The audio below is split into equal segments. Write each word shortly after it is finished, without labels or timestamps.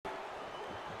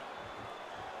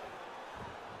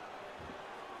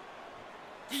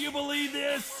you believe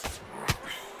this?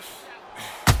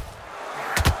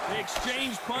 They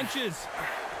exchange punches.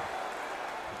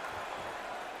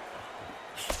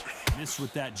 Miss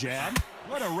with that jab.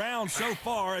 What a round so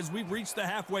far as we've reached the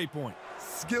halfway point.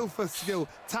 Skill for skill,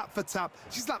 tap for tap.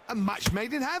 She's like a match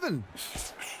made in heaven.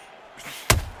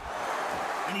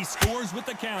 And he scores with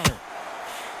the counter.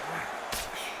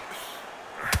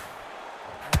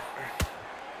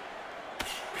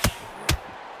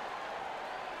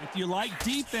 If you like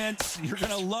defense, you're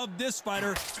going to love this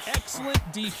fighter.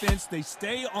 Excellent defense. They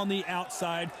stay on the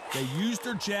outside. They use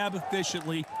their jab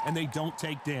efficiently, and they don't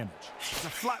take damage. It's a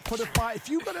flat-footed fight. If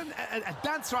you've got a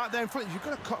dancer out there in front of you, you've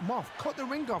got to cut them off. Cut the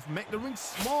ring off. Make the ring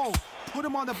small. Put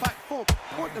them on the back foot.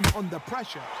 Put them under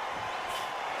pressure.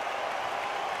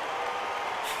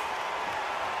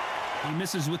 He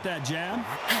misses with that jab.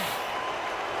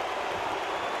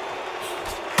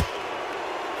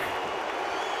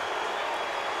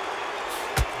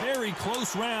 Very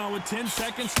close round with 10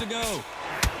 seconds to go.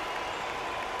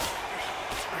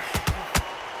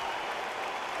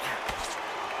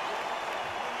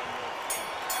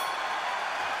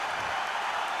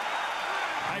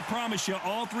 I promise you,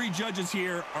 all three judges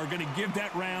here are going to give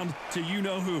that round to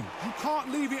you-know-who. You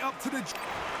can't leave it up to the...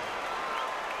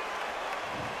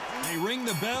 They ring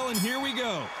the bell, and here we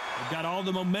go. They've got all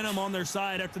the momentum on their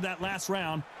side after that last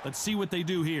round. Let's see what they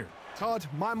do here. Todd,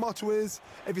 my motto is,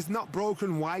 if it's not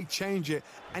broken, why change it?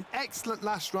 An excellent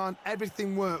last round,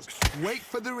 everything works. Wait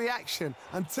for the reaction.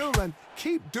 Until then,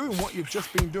 keep doing what you've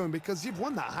just been doing because you've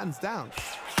won that hands down.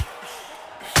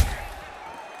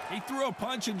 He threw a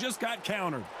punch and just got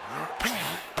countered.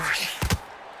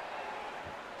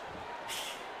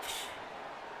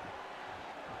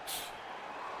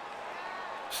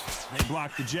 They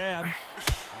blocked the jab.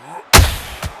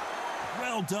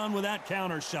 Well done with that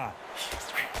counter shot.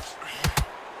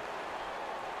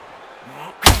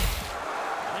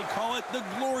 They call it the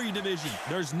glory division.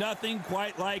 There's nothing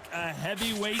quite like a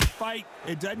heavyweight fight.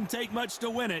 It doesn't take much to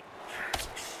win it.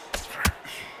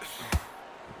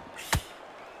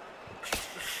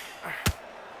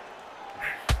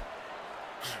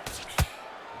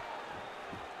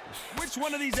 Which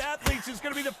one of these athletes is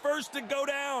going to be the first to go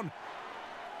down?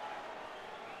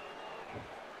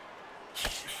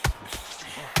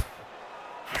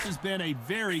 This has been a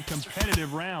very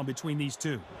competitive round between these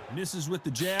two. Misses with the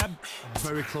jab.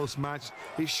 Very close match.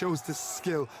 It shows the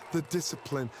skill, the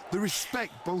discipline, the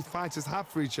respect both fighters have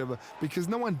for each other because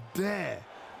no one dare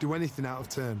do anything out of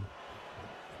turn.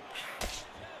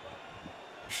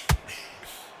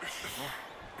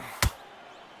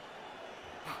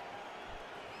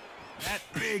 That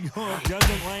big hook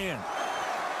doesn't land.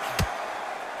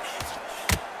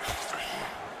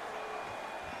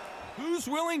 Who's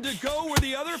willing to go where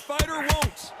the other fighter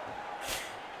won't?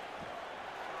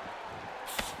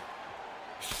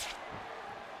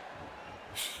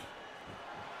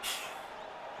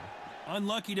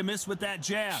 Unlucky to miss with that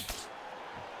jab.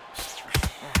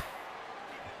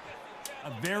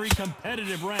 A very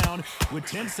competitive round with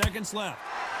 10 seconds left.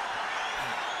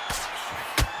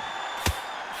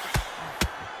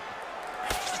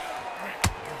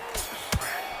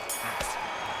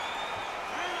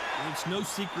 It's no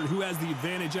secret who has the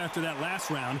advantage after that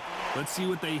last round. Let's see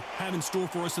what they have in store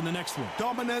for us in the next one.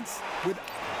 Dominance with...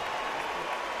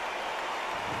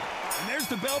 And there's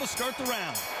the bell to start the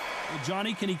round. Well,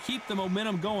 Johnny, can he keep the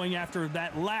momentum going after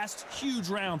that last huge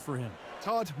round for him?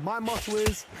 Todd, my motto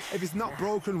is, if it's not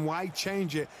broken, why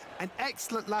change it? An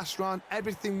excellent last round,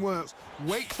 everything works.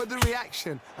 Wait for the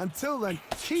reaction. Until then,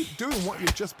 keep doing what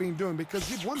you've just been doing because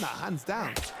you've won that hands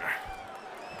down.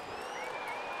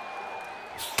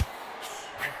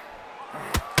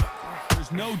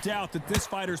 There's no doubt that this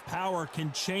fighter's power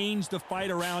can change the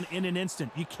fight around in an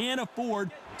instant. You can't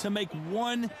afford to make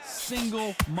one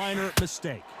single minor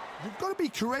mistake. You've got to be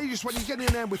courageous when you get in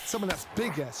there with someone that's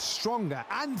bigger, stronger,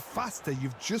 and faster.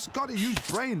 You've just got to use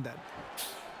brain then.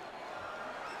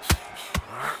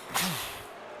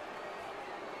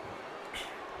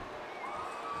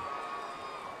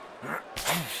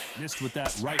 Missed with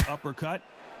that right uppercut.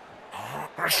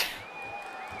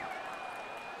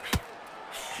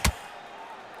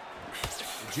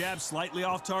 Jab slightly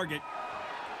off target.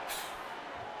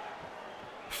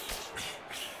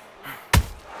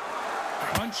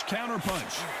 Punch, counter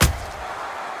punch.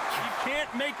 You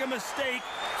can't make a mistake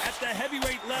at the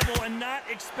heavyweight level and not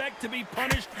expect to be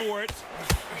punished for it.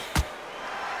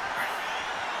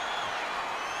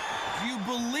 Do you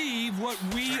believe what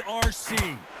we are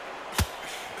seeing?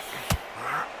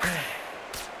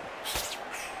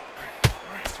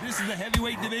 This is the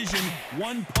heavyweight division.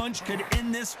 One punch could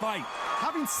end this fight.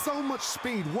 Having so much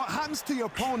speed, what happens to your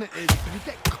opponent is you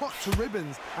get cut to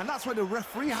ribbons, and that's where the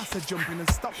referee has to jump in and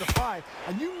stop the fight.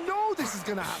 And you know this is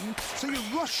going to happen, so you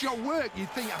rush your work. You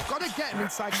think, I've got to get him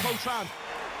inside close round.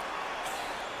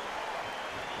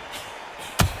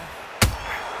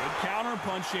 Good counter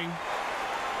punching.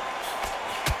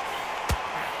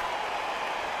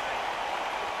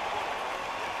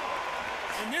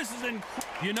 And this is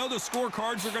you know the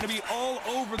scorecards are going to be all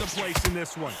over the place in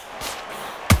this one.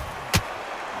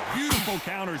 Beautiful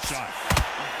counter shot.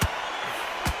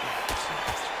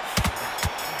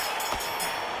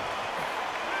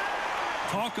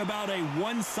 Talk about a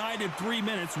one-sided 3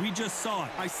 minutes. We just saw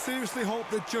it. I seriously hope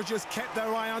the judges kept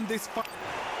their eye on this fight.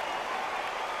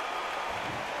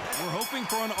 We're hoping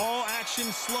for an all-action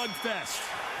slugfest.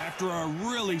 After a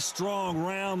really strong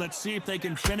round, let's see if they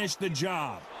can finish the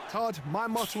job. Todd, my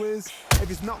motto is, if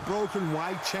it's not broken,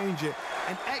 why change it?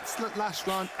 An excellent last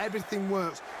round, everything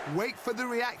works. Wait for the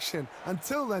reaction.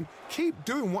 Until then, keep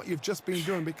doing what you've just been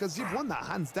doing because you've won that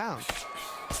hands down.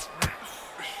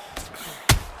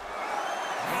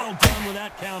 Well done with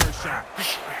that counter shot.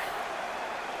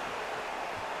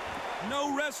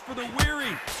 No rest for the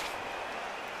weary.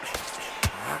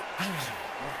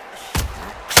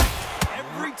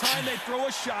 Every time they throw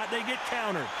a shot, they get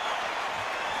countered.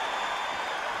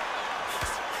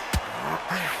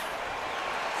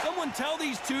 Someone tell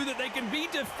these two that they can be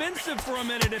defensive for a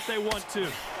minute if they want to.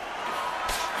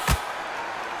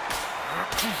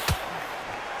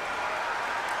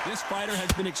 This fighter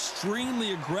has been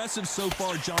extremely aggressive so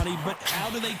far, Johnny, but how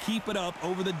do they keep it up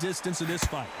over the distance of this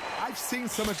fight? I've seen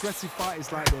some aggressive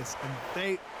fighters like this, and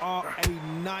they are a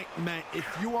nightmare. If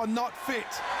you are not fit,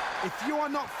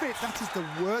 that is the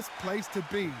worst place to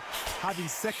be, having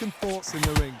second thoughts in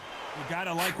the ring. You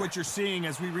gotta like what you're seeing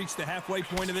as we reach the halfway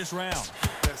point of this round.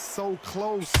 They're so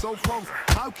close, so close.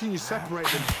 How can you separate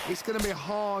them? It's going to be a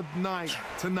hard night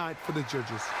tonight for the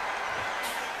judges.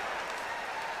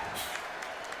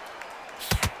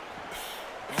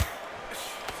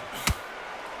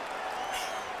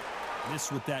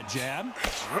 Miss with that jab.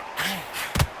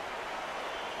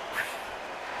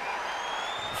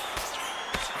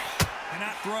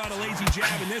 Cannot throw out a lazy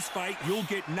jab in this fight. You'll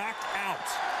get knocked out.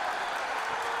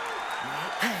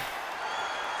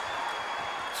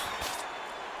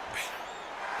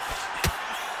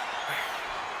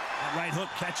 That right hook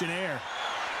catching air.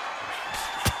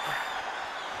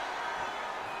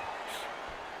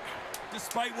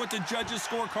 Despite what the judges'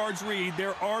 scorecards read,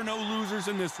 there are no losers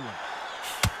in this one.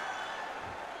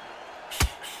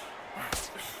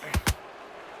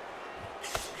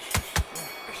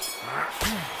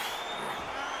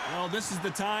 Well, this is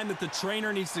the time that the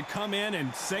trainer needs to come in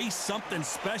and say something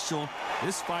special.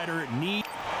 This fighter needs...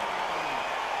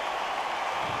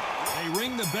 They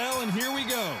ring the bell, and here we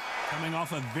go. Coming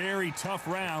off a very tough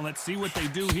round. Let's see what they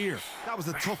do here. That was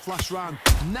a tough last round.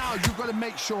 Now you've got to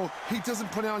make sure he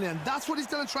doesn't put it on you, and that's what he's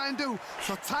going to try and do.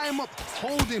 So tie him up,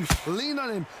 hold him, lean on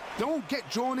him. Don't get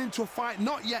drawn into a fight.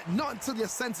 Not yet. Not until your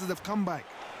senses have come back.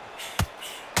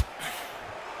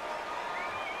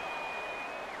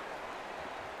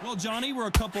 Well, Johnny, we're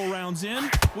a couple rounds in.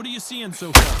 What are you seeing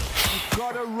so far? You've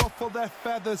got to ruffle their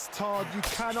feathers, Todd. You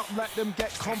cannot let them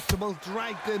get comfortable,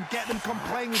 drag them, get them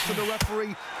complaining to the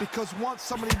referee, because once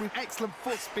somebody with excellent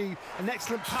foot speed and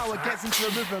excellent power gets into the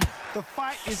rhythm, the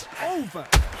fight is over.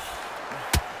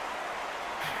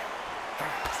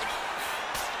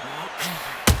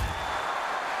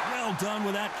 Well done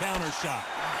with that counter shot.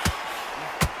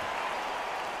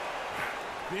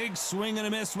 Big swing and a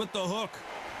miss with the hook.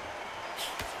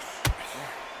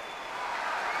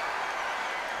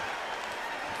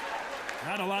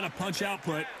 Not a lot of punch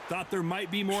output. Thought there might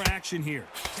be more action here.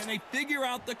 Can they figure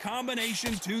out the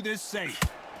combination to this safe?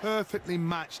 Perfectly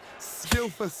matched, skill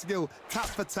for skill, tap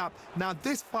for tap. Now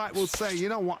this fight will say, you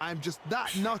know what, I'm just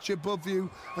that notch above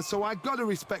you, and so I got to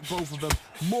respect both of them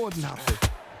more than happy.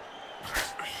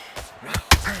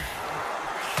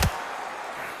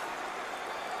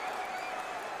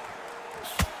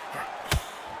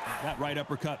 That right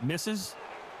uppercut misses.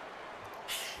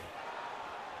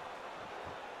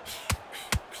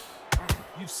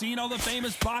 You've seen all the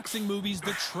famous boxing movies,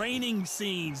 the training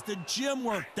scenes, the gym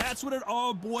work. That's what it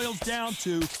all boils down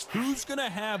to. Who's going to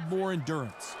have more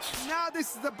endurance? Now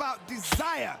this is about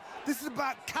desire. This is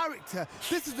about character.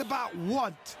 This is about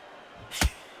want.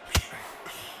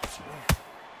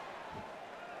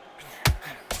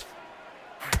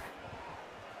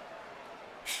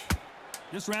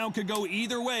 This round could go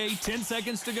either way. 10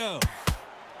 seconds to go.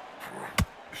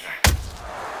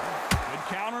 Good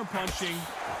counter punching.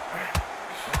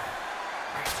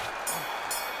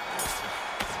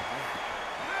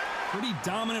 Pretty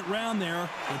dominant round there.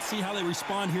 Let's see how they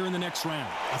respond here in the next round.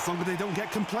 As long as they don't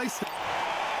get complacent.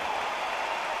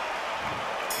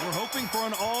 We're hoping for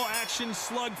an all-action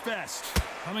slugfest.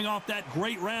 Coming off that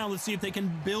great round, let's see if they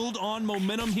can build on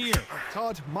momentum here.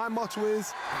 Todd, my motto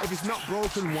is, if it's not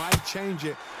broken, why change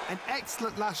it? An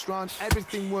excellent last round,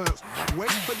 everything works.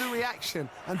 Wait for the reaction.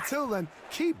 Until then,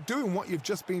 keep doing what you've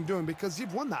just been doing because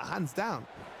you've won that hands down.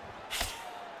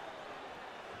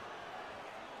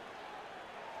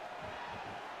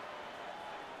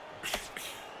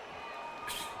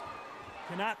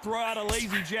 Cannot throw out a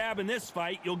lazy jab in this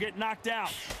fight. You'll get knocked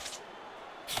out.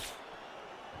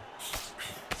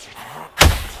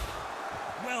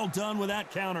 Well done with that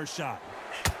counter shot.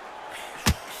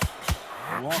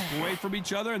 Walk away from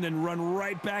each other and then run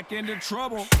right back into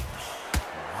trouble.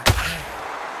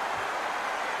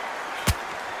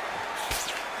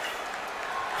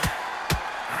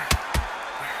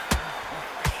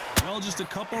 Well, just a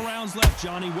couple rounds left,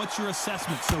 Johnny. What's your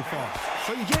assessment so far?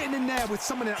 So you're getting in there with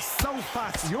someone that's so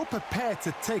fast, you're prepared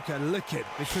to take a licking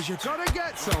because you've got to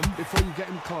get some before you get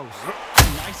him close.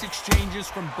 Nice exchanges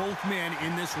from both men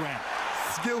in this round.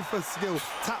 Skill for skill,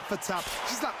 tap for tap.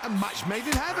 Just like a match made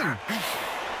in heaven.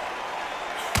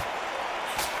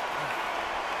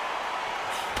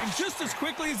 And just as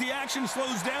quickly as the action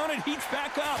slows down, it heats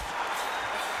back up.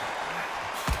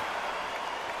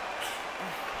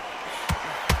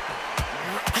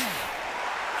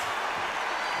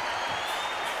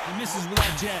 He misses with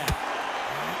that jab.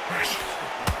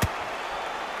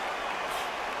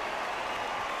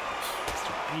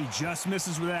 He just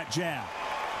misses with that jab.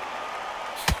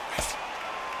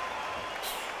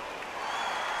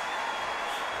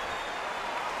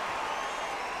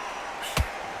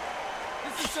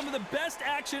 This is some of the best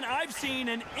action I've seen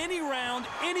in any round,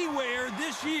 anywhere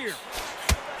this year.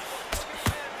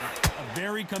 A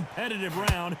very competitive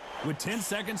round with 10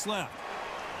 seconds left.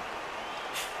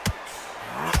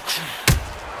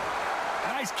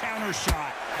 Nice counter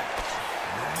shot.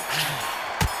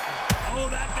 Oh,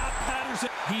 that got Patterson.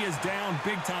 He is down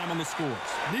big time on the scores.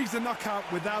 Needs a knockout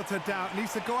without a doubt.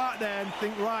 Needs to go out there and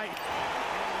think right.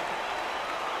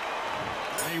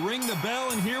 They ring the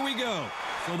bell, and here we go.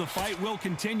 So the fight will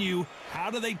continue.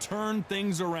 How do they turn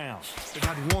things around? They've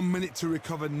had 1 minute to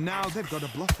recover. Now they've got to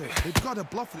bluff it. They've got to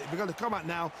bluff it. They've got to come out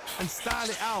now and style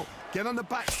it out. Get on the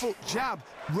back foot, jab,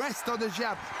 rest on the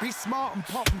jab. Be smart and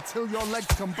pop until your legs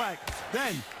come back.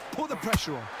 Then put the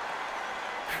pressure on.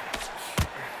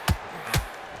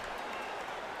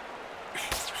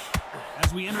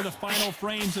 As we enter the final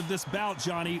frames of this bout,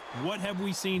 Johnny, what have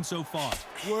we seen so far?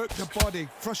 Work the body,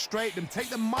 frustrate them, take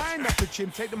the mind off the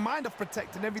chin, take the mind off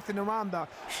protecting everything around that.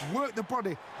 Work the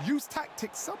body, use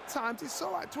tactics. Sometimes it's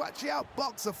all right to actually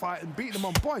outbox a fight and beat them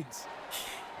on points.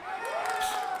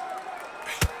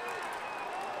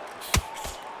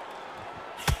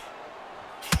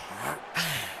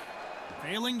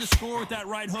 Failing to score with that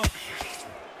right hook.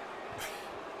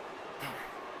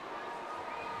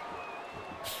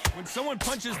 When someone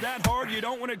punches that hard, you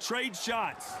don't want to trade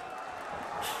shots.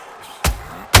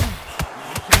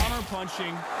 Counter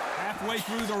punching halfway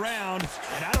through the round,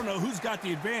 and I don't know who's got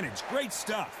the advantage. Great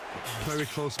stuff. Very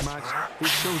close match. It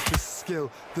shows the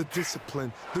skill, the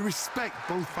discipline, the respect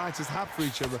both fighters have for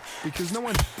each other because no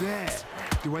one dare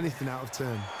do anything out of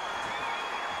turn.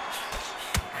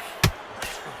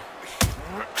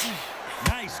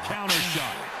 Nice counter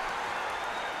shot.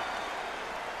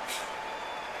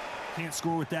 Can't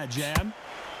score with that jab. And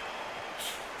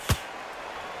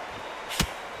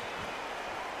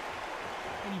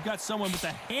you've got someone with the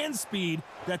hand speed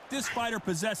that this fighter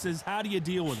possesses. How do you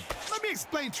deal with it? Let me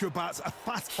explain to you about a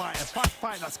fast fighter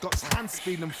that's got hand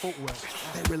speed and footwork.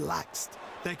 They're relaxed.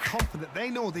 They're confident. They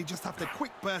know they just have to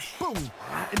quick burst, boom.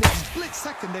 In a split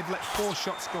second, they've let 4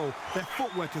 shots go. Their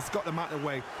footwork has got them out of the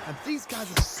way. And these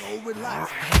guys are so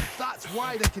relaxed. That's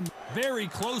why they can... Very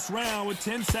close round with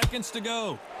 10 seconds to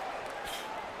go.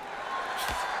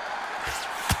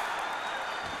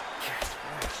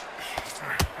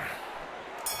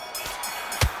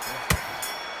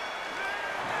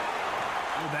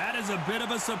 A bit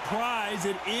of a surprise.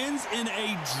 It ends in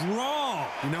a draw.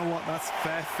 You know what? That's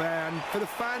fair. And for the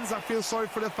fans, I feel sorry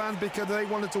for the fans because they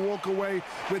wanted to walk away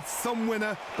with some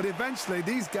winner. But eventually,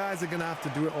 these guys are going to have to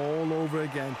do it all over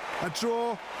again. A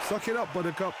draw. Suck it up,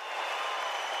 Buttercup.